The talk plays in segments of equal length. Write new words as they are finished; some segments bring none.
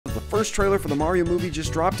first trailer for the Mario movie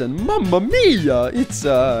just dropped, and mamma mia, it's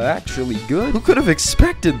actually good. Who could have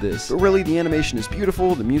expected this? But really, the animation is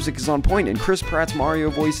beautiful, the music is on point, and Chris Pratt's Mario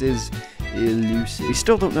voice is elusive. We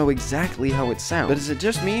still don't know exactly how it sounds, but is it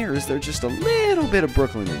just me, or is there just a little bit of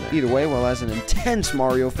Brooklyn in there? Either way, while as an intense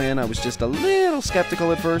Mario fan, I was just a little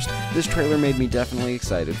skeptical at first, this trailer made me definitely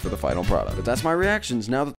excited for the final product. But that's my reactions now that